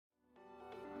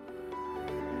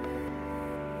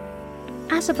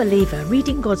As a believer,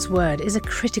 reading God's Word is a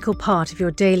critical part of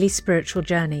your daily spiritual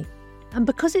journey. And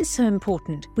because it's so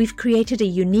important, we've created a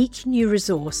unique new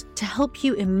resource to help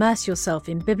you immerse yourself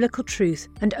in biblical truth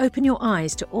and open your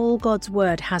eyes to all God's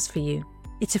Word has for you.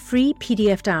 It's a free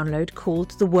PDF download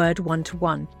called The Word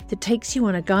 1-to-1 that takes you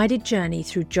on a guided journey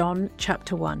through John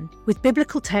chapter 1. With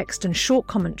biblical text and short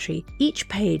commentary, each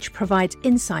page provides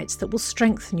insights that will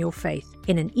strengthen your faith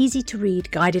in an easy-to-read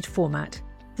guided format.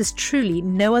 There's truly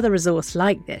no other resource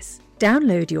like this.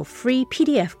 Download your free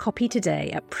PDF copy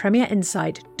today at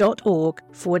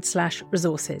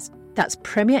premierinsight.org/resources. That's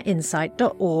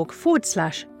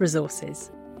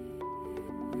premierinsight.org/resources.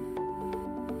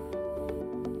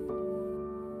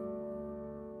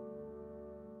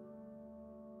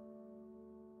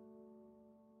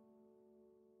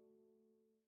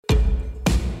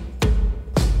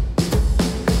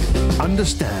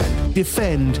 Understand,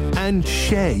 defend, and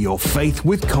share your faith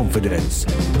with confidence.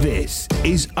 This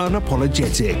is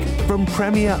Unapologetic from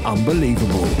Premier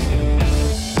Unbelievable.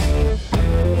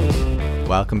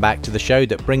 Welcome back to the show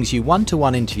that brings you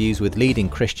one-to-one interviews with leading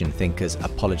Christian thinkers,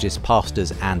 apologists,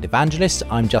 pastors and evangelists.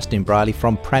 I'm Justin Briley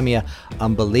from Premier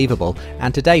Unbelievable,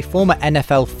 and today former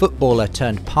NFL footballer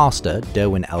turned pastor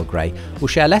Derwin L Gray will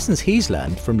share lessons he's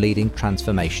learned from leading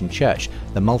Transformation Church,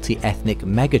 the multi-ethnic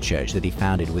megachurch that he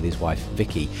founded with his wife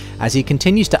Vicky, as he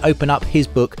continues to open up his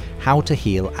book, How to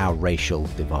Heal Our Racial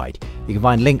Divide. You can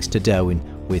find links to Derwin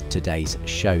with today's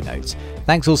show notes.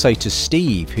 Thanks also to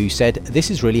Steve, who said, "This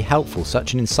is really helpful,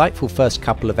 such an insightful first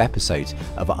couple of episodes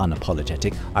of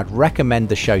Unapologetic. I'd recommend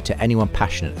the show to anyone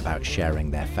passionate about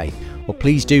sharing their faith." Well,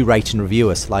 please do rate and review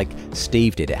us like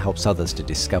Steve did. It helps others to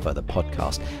discover the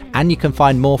podcast. And you can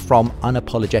find more from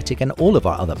Unapologetic and all of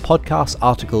our other podcasts,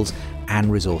 articles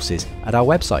and resources at our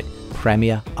website,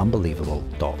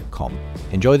 premierunbelievable.com.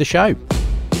 Enjoy the show.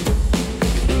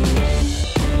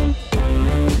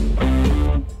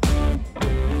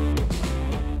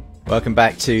 Welcome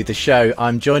back to the show.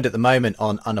 I'm joined at the moment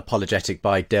on Unapologetic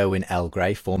by Derwin L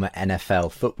Gray, former NFL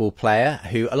football player,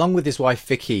 who, along with his wife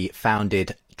Vicky,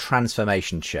 founded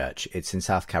Transformation Church. It's in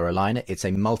South Carolina. It's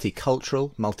a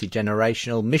multicultural,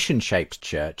 multi-generational, mission-shaped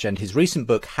church, and his recent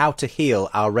book, How to Heal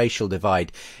Our Racial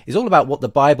Divide, is all about what the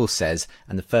Bible says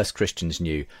and the first Christians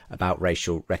knew about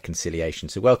racial reconciliation.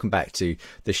 So welcome back to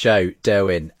the show,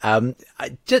 Derwin.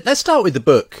 Let's start with the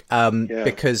book,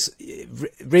 because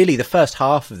really the first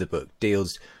half of the book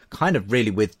deals kind of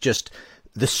really with just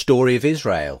the story of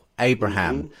Israel,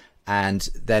 Abraham, and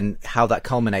then how that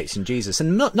culminates in Jesus.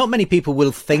 And not many people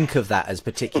will think of that as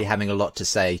particularly having a lot to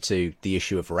say to the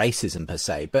issue of racism per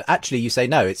se, but actually you say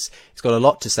no, it's got a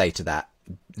lot to say to that,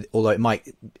 although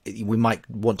we might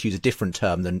want to use a different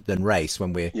term than race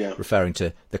when we're referring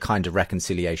to the kind of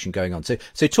reconciliation going on. So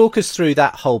talk us through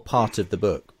that whole part of the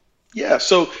book. Yeah.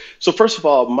 So first of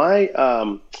all, my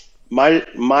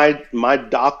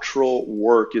doctoral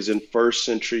work is in first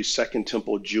century Second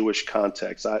Temple Jewish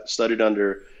context. I studied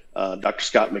under Dr.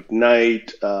 Scott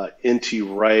McKnight. N.T.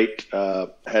 Wright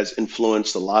has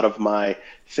influenced a lot of my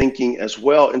thinking as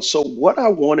well. And so what I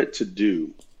wanted to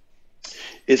do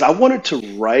is I wanted to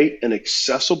write an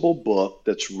accessible book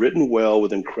that's written well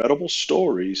with incredible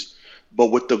stories,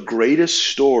 but with the greatest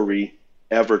story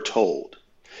ever told.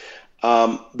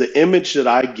 The image that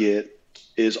I get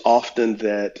is often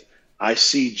that I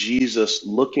see Jesus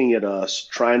looking at us,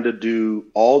 trying to do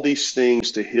all these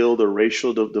things to heal the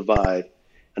racial divide.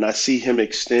 And I see him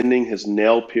extending his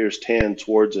nail-pierced hand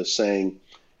towards us saying,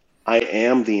 I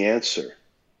am the answer.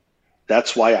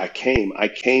 That's why I came. I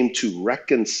came to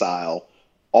reconcile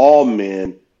all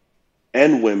men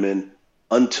and women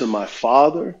unto my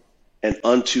Father and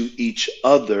unto each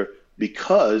other,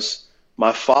 because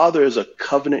my Father is a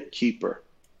covenant keeper.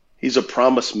 He's a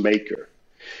promise maker.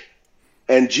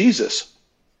 And Jesus,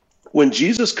 when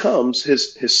Jesus comes,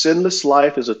 his sinless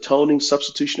life, his atoning,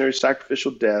 substitutionary,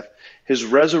 sacrificial death, his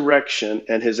resurrection,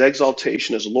 and his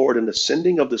exaltation as Lord and the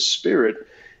sending of the Spirit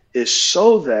is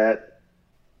so that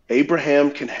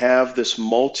Abraham can have this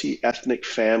multi-ethnic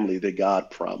family that God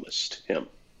promised him.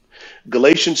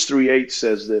 Galatians 3:8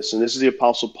 says this, and this is the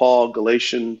Apostle Paul.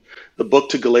 The book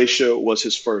to Galatia was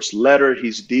his first letter.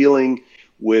 He's dealing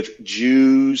with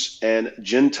Jews and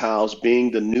Gentiles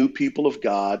being the new people of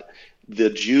God. The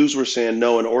Jews were saying,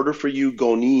 no, in order for you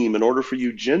Gonim, in order for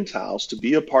you Gentiles to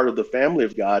be a part of the family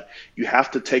of God, you have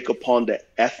to take upon the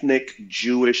ethnic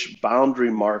Jewish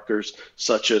boundary markers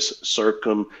such as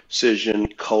circumcision,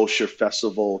 kosher,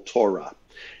 festival, Torah.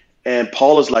 And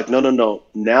Paul is like, no.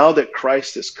 Now that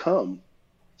Christ has come,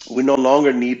 we no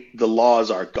longer need the law as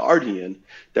our guardian,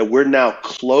 that we're now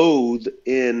clothed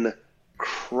in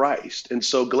Christ. And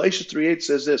so Galatians 3:8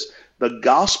 says this, the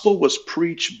gospel was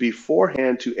preached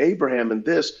beforehand to Abraham, and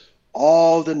this,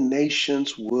 all the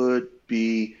nations would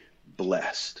be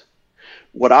blessed.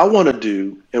 What I want to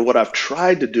do, and what I've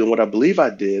tried to do, and what I believe I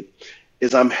did,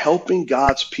 is I'm helping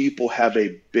God's people have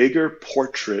a bigger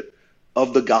portrait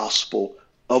of the gospel,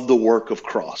 of the work of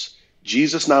cross.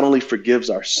 Jesus not only forgives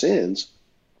our sins,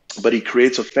 but he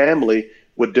creates a family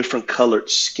with different colored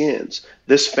skins.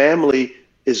 This family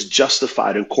is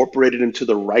justified, incorporated into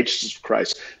the righteousness of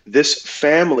Christ. This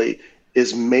family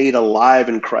is made alive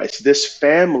in Christ. This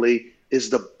family is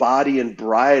the body and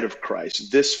bride of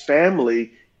Christ. This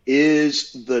family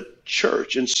is the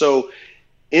church. And so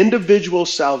individual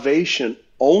salvation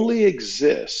only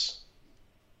exists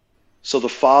so the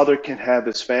Father can have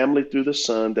his family through the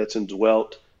Son that's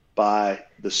indwelt by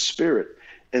the Spirit.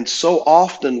 And so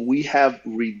often we have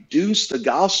reduced the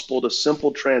gospel to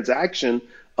simple transaction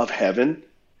of heaven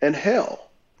and hell.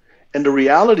 And the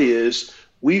reality is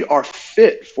we are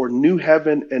fit for new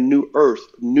heaven and new earth,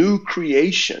 new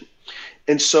creation.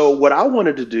 And so what I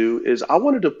wanted to do is I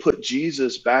wanted to put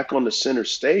Jesus back on the center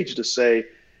stage to say,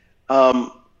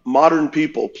 modern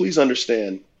people, please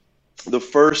understand, the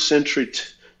first century,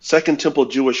 Second Temple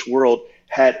Jewish world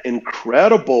had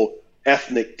incredible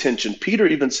ethnic tension. Peter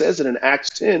even says it in Acts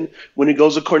 10 when he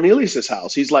goes to Cornelius'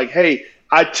 house. He's like, hey,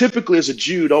 I typically as a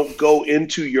Jew don't go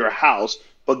into your house,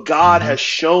 but God has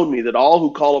shown me that all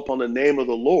who call upon the name of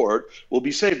the Lord will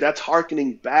be saved. That's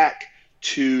hearkening back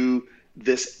to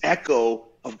this echo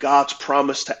of God's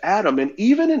promise to Adam. And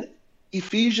even in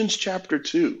Ephesians chapter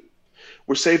 2,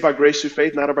 we're saved by grace through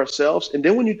faith, not of ourselves. And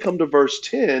then when you come to verse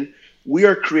 10, we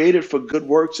are created for good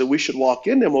works and we should walk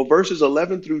in them. Well, verses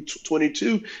 11 through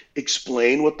 22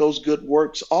 explain what those good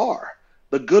works are.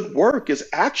 The good work is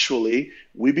actually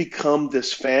we become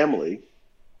this family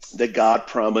that God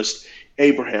promised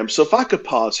Abraham. So if I could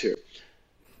pause here,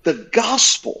 the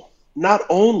gospel not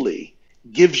only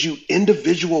gives you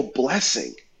individual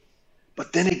blessing,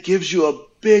 but then it gives you a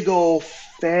big old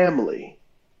family.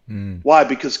 Why?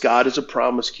 Because God is a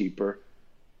promise keeper.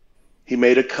 He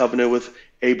made a covenant with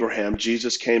Abraham.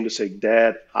 Jesus came to say,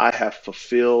 Dad, I have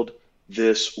fulfilled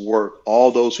this work.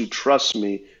 All those who trust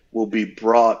me will be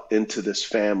brought into this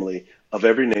family of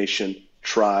every nation,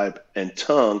 tribe, and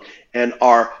tongue. And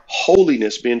our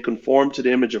holiness, being conformed to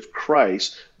the image of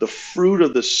Christ, the fruit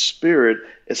of the Spirit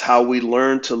is how we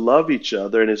learn to love each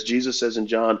other. And as Jesus says in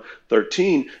John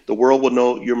 13, the world will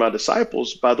know you're my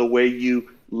disciples by the way you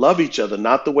love each other,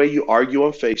 not the way you argue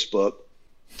on Facebook,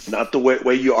 not the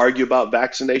way you argue about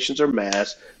vaccinations or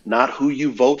masks, not who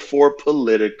you vote for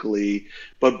politically,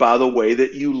 but by the way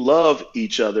that you love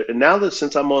each other. And now that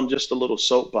since I'm on just a little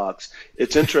soapbox,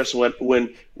 it's interesting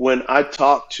when I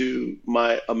talk to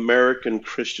my American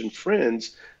Christian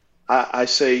friends, I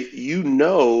say,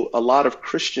 a lot of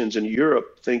Christians in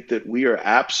Europe think that we are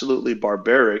absolutely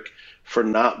barbaric for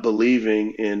not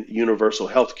believing in universal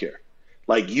health care.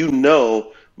 Like,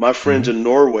 my friends in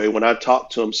Norway, when I talk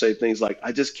to them, say things like,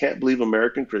 I just can't believe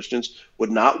American Christians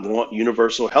would not want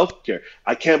universal health care.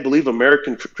 I can't believe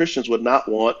American Christians would not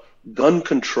want gun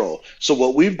control. So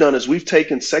what we've done is we've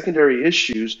taken secondary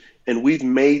issues and we've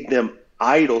made them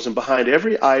idols. And behind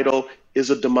every idol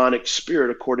is a demonic spirit,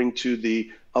 according to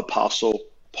the Apostle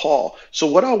Paul. So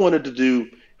what I wanted to do,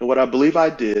 and what I believe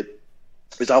I did,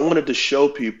 is I wanted to show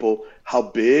people how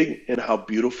big and how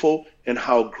beautiful and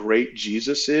how great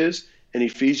Jesus is. In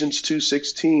Ephesians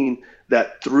 2:16,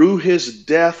 that through his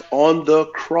death on the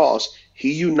cross,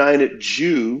 he united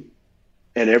Jew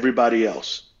and everybody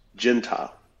else,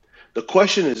 Gentile. The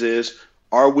question is,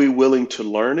 are we willing to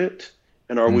learn it?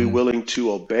 And are we willing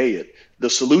to obey it? The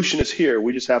solution is here.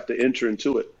 We just have to enter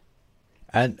into it.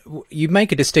 And you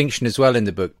make a distinction as well in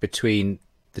the book between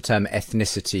the term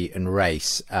ethnicity and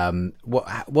race.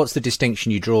 What's the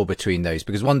distinction you draw between those?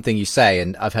 Because one thing you say,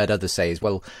 and I've heard others say, is,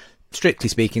 well, strictly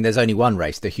speaking, there's only one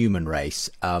race, the human race,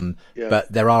 but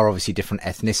there are obviously different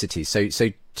ethnicities.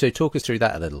 So talk us through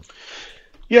that a little.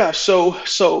 Yeah, so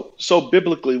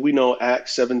biblically, we know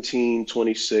Acts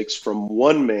 17:26, from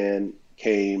one man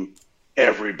came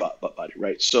everybody,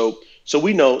 right? So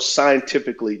we know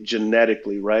scientifically,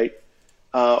 genetically, right?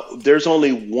 There's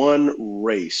only one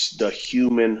race, the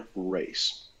human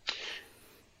race.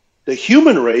 The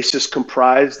human race is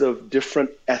comprised of different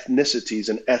ethnicities,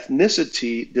 and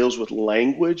ethnicity deals with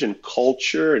language and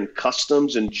culture and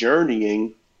customs and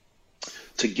journeying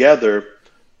together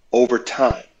over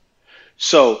time.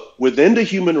 So within the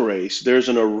human race, there's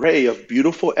an array of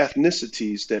beautiful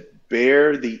ethnicities that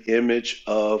bear the image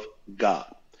of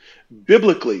God.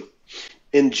 Biblically,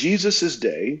 in Jesus's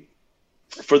day,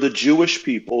 for the Jewish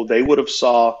people, they would have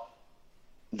saw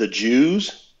the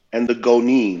Jews and the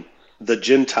Gonim, the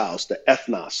Gentiles, the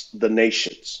ethnos, the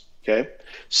nations. Okay.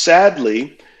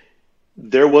 Sadly,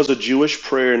 there was a Jewish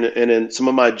prayer, and in some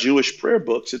of my Jewish prayer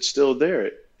books, it's still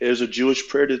there. There's a Jewish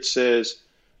prayer that says,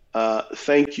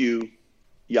 thank you,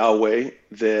 Yahweh,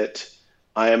 that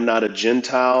I am not a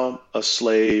Gentile, a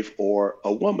slave, or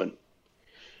a woman.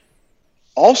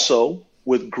 Also,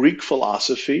 with Greek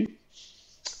philosophy,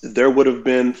 there would have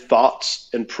been thoughts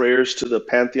and prayers to the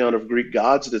pantheon of Greek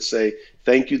gods that say,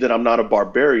 thank you that I'm not a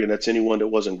barbarian. That's anyone that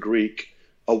wasn't Greek,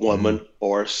 a woman,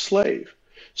 or a slave.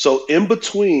 So in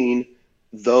between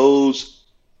those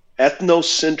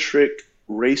ethnocentric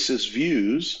racist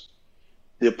views,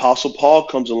 the Apostle Paul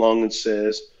comes along and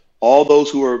says, all those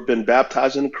who have been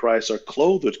baptized in Christ are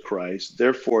clothed with Christ.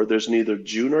 Therefore, there's neither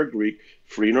Jew nor Greek,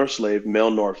 free nor slave, male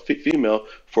nor female,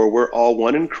 for we're all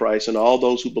one in Christ, and all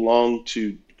those who belong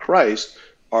to Christ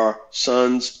are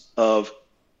sons of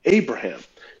Abraham.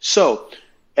 So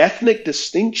ethnic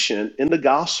distinction in the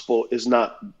gospel is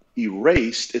not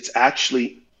erased, it's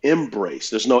actually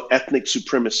embraced. There's no ethnic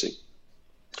supremacy.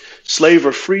 Slave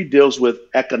or free deals with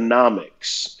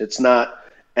economics. It's not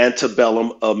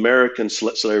antebellum American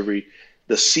slavery.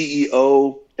 The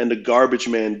CEO and the garbage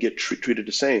man get treated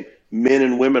the same. Men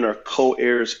and women are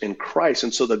co-heirs in Christ.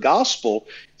 And so the gospel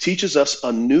teaches us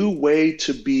a new way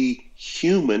to be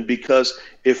human, because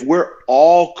if we're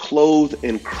all clothed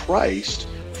in Christ,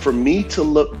 for me to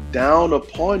look down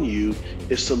upon you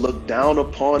is to look down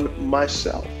upon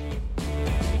myself.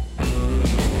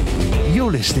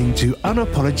 You're listening to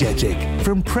Unapologetic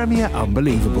from Premier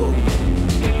Unbelievable.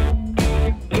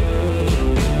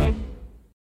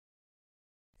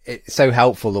 It's so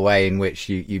helpful the way in which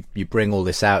you bring all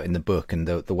this out in the book, and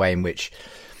the way in which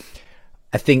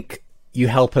I think you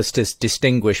help us to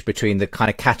distinguish between the kind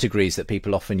of categories that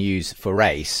people often use for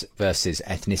race versus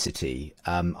ethnicity.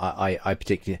 I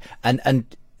particularly, and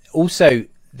also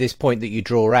this point that you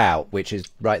draw out, which is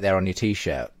right there on your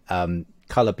T-shirt,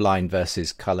 colorblind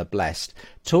versus color blessed.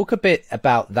 Talk a bit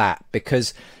about that,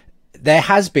 because there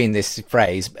has been this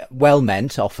phrase, well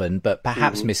meant often, but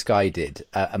perhaps misguided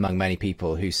among many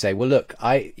people, who say, well, look,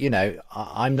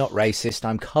 I'm not racist,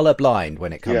 I'm colorblind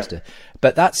when it comes to,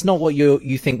 but that's not what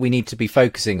you think we need to be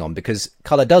focusing on, because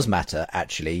color does matter,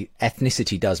 actually,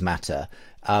 ethnicity does matter.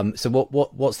 So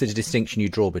what's the distinction you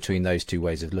draw between those two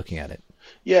ways of looking at it?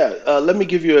 Yeah, let me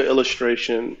give you an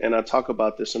illustration, and I talk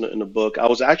about this in the book. I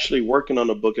was actually working on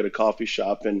a book at a coffee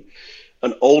shop, and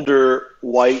an older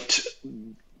white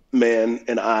man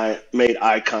and I made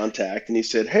eye contact, and he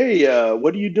said, hey,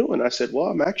 what are you doing? I said, well,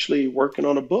 I'm actually working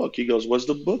on a book. He goes, what's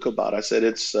the book about? I said,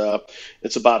 it's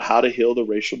about how to heal the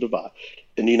racial divide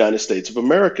in the United States of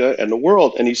America and the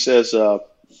world. And he says,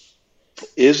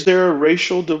 is there a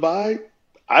racial divide?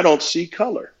 I don't see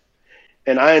color.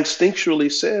 And I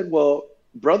instinctually said, well,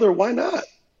 brother, why not?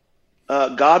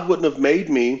 God wouldn't have made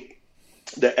me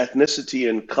the ethnicity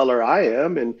and color I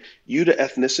am, and you the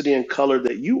ethnicity and color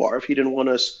that you are, if he didn't want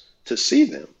us to see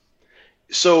them.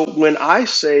 So when I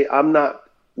say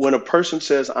when a person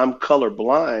says I'm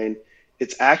colorblind,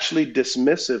 it's actually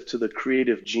dismissive to the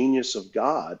creative genius of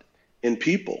God in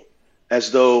people,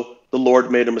 as though the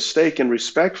Lord made a mistake. And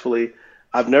respectfully,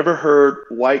 I've never heard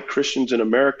white Christians in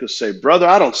America say, brother,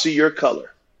 I don't see your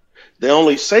color. They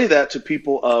only say that to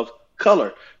people of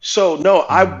color. So no,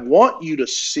 I want you to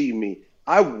see me.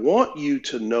 I want you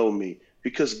to know me,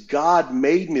 because God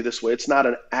made me this way. It's not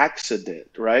an accident,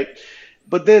 right?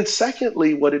 But then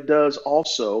secondly, what it does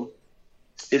also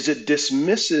is it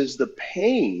dismisses the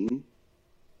pain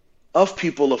of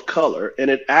people of color, and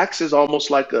it acts as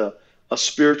almost like a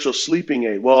spiritual sleeping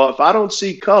aid. Well, if I don't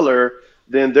see color,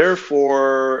 then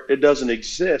therefore it doesn't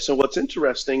exist. And what's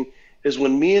interesting is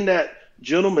when me and that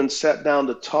gentleman sat down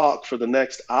to talk for the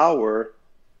next hour,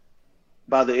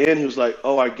 by the end, he was like,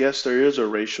 "Oh, I guess there is a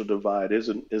racial divide,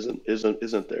 isn't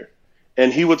there?"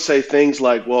 And he would say things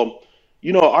like, "Well,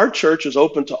 our church is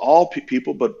open to all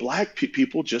people, but black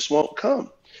people just won't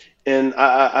come." And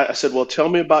I said, "Well, tell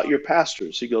me about your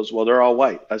pastors." He goes, "Well, they're all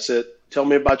white." I said, "Tell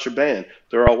me about your band."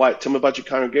 "They're all white." "Tell me about your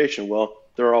congregation." "Well,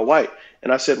 they're all white."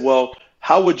 And I said, "Well,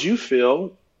 how would you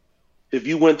feel if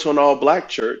you went to an all-black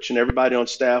church and everybody on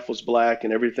staff was black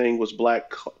and everything was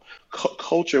black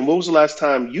culture? And when was the last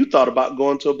time you thought about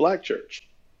going to a black church?"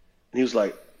 And he was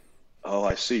like, "Oh,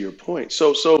 I see your point."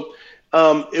 So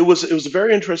it was a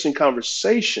very interesting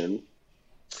conversation.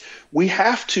 We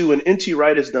have to, and N.T.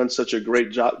 Wright has done such a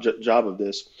great job of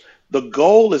this. The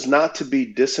goal is not to be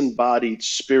disembodied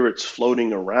spirits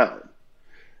floating around.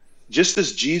 Just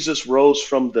as Jesus rose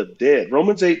from the dead,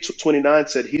 Romans 8:29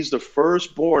 said he's the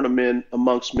firstborn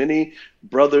amongst many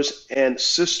brothers and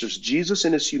sisters. Jesus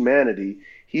in his humanity,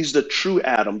 He's the true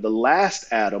Adam, the last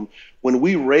Adam. When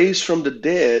we raise from the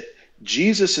dead,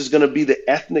 Jesus is going to be the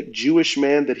ethnic Jewish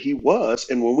man that he was.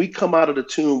 And when we come out of the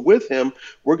tomb with him,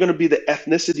 we're going to be the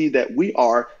ethnicity that we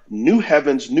are, new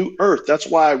heavens, new earth. That's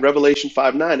why Revelation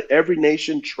 5:9, every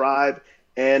nation, tribe,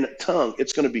 and tongue.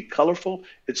 It's going to be colorful.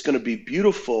 It's going to be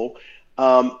beautiful.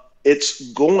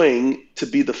 It's going to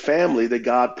be the family that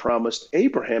God promised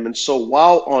Abraham. And so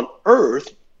while on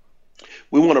earth,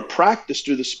 we want to practice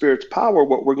through the Spirit's power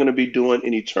what we're going to be doing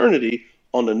in eternity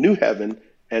on the new heaven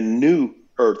and new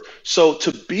earth. So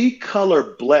to be color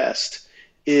blessed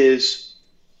is,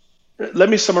 let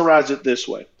me summarize it this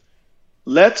way.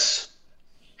 Let's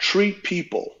treat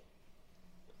people,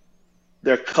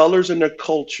 their colors and their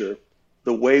culture,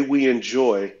 the way we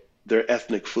enjoy their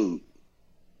ethnic food.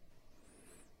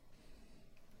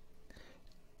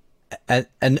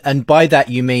 And by that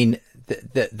you mean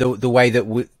the way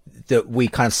that we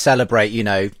kind of celebrate,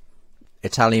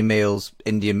 Italian meals,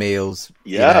 Indian meals,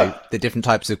 the different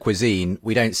types of cuisine.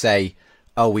 We don't say,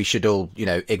 oh, we should all,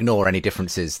 ignore any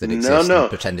differences that exist and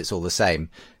pretend it's all the same.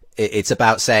 It's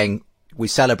about saying we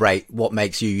celebrate what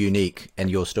makes you unique and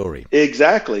your story.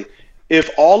 Exactly. If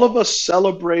all of us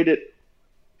celebrated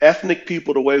ethnic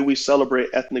people the way we celebrate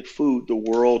ethnic food, the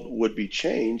world would be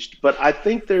changed. But I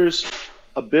think there's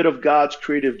a bit of God's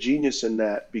creative genius in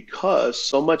that, because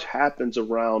so much happens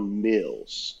around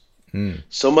meals.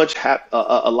 So much,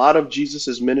 a lot of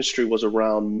Jesus's ministry was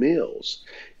around meals.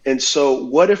 And so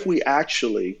what if we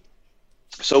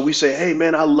we say, hey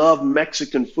man, I love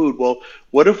Mexican food. Well,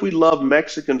 what if we love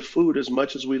Mexican food as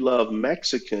much as we love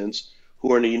Mexicans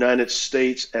who are in the United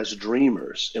States as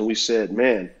dreamers? And we said,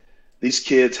 man, these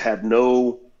kids had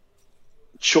no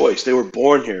choice. They were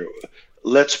born here.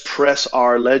 Let's press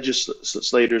our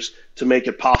legislators to make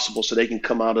it possible so they can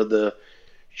come out of the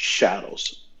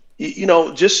shadows.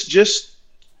 Just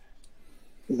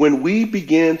when we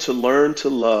begin to learn to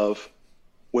love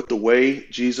with the way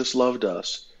Jesus loved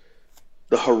us,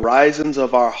 the horizons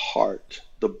of our heart,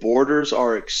 the borders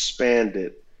are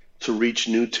expanded to reach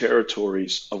new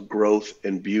territories of growth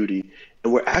and beauty.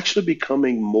 And we're actually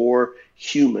becoming more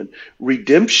human.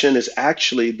 Redemption is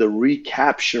actually the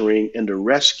recapturing and the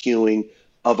rescuing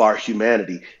of our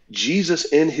humanity. Jesus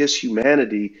in his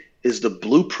humanity is the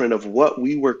blueprint of what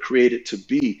we were created to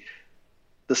be.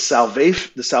 The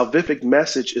salvific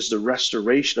message is the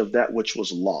restoration of that which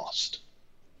was lost.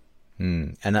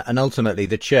 And ultimately,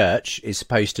 the church is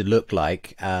supposed to look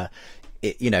like, an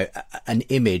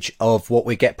image of what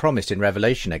we get promised in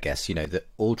Revelation, I guess, that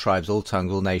all tribes, all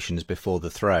tongues, all nations before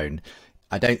the throne.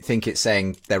 I don't think it's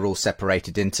saying they're all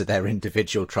separated into their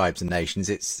individual tribes and nations.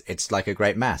 It's like a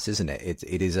great mass, isn't it?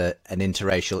 It is an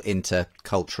interracial,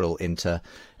 intercultural,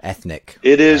 inter-ethnic.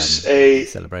 It is a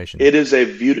celebration. It is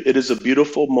a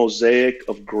beautiful mosaic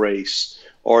of grace,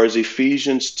 or as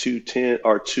Ephesians 2:10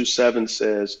 or 2:7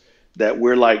 says, that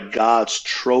we're like God's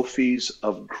trophies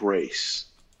of grace.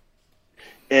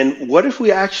 And what if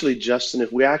we actually, Justin,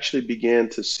 if we actually began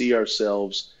to see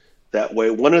ourselves that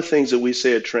way? One of the things that we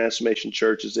say at Transformation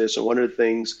Church is this, and one of the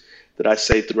things that I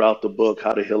say throughout the book,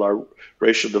 How to Heal Our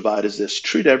Racial Divide, is this: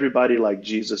 treat everybody like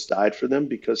Jesus died for them,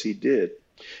 because he did.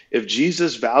 If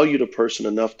Jesus valued a person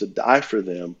enough to die for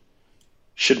them,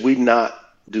 should we not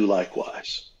do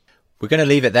likewise? We're going to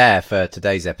leave it there for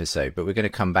today's episode, but we're going to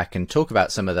come back and talk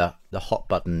about some of the hot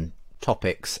button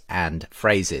topics and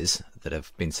phrases that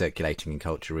have been circulating in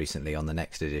culture recently on the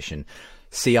next edition.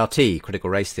 CRT, critical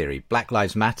race theory, Black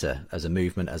Lives Matter as a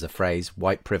movement, as a phrase,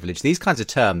 white privilege, these kinds of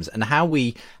terms, and how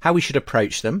we should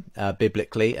approach them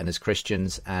biblically and as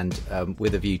Christians, and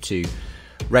with a view to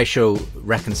racial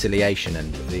reconciliation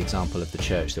and the example of the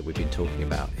church that we've been talking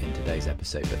about in today's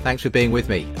episode. But thanks for being with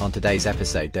me on today's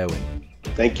episode, Derwin.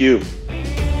 Thank you.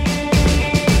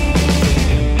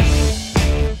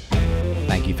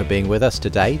 Thank you for being with us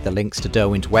today. The links to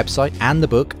Derwin's website and the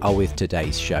book are with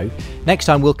today's show. Next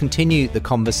time, we'll continue the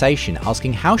conversation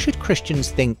asking, how should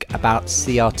Christians think about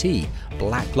CRT,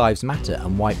 Black Lives Matter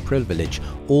and white privilege,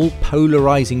 all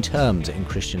polarizing terms in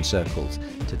Christian circles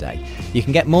today. You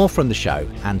can get more from the show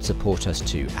and support us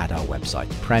too at our website,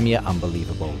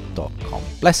 premierunbelievable.com.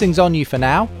 Blessings on you for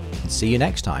now, and see you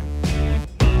next time.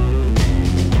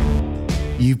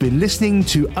 You've been listening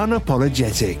to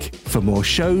Unapologetic. For more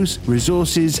shows,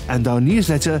 resources and our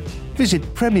newsletter, visit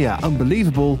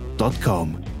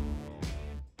premierunbelievable.com.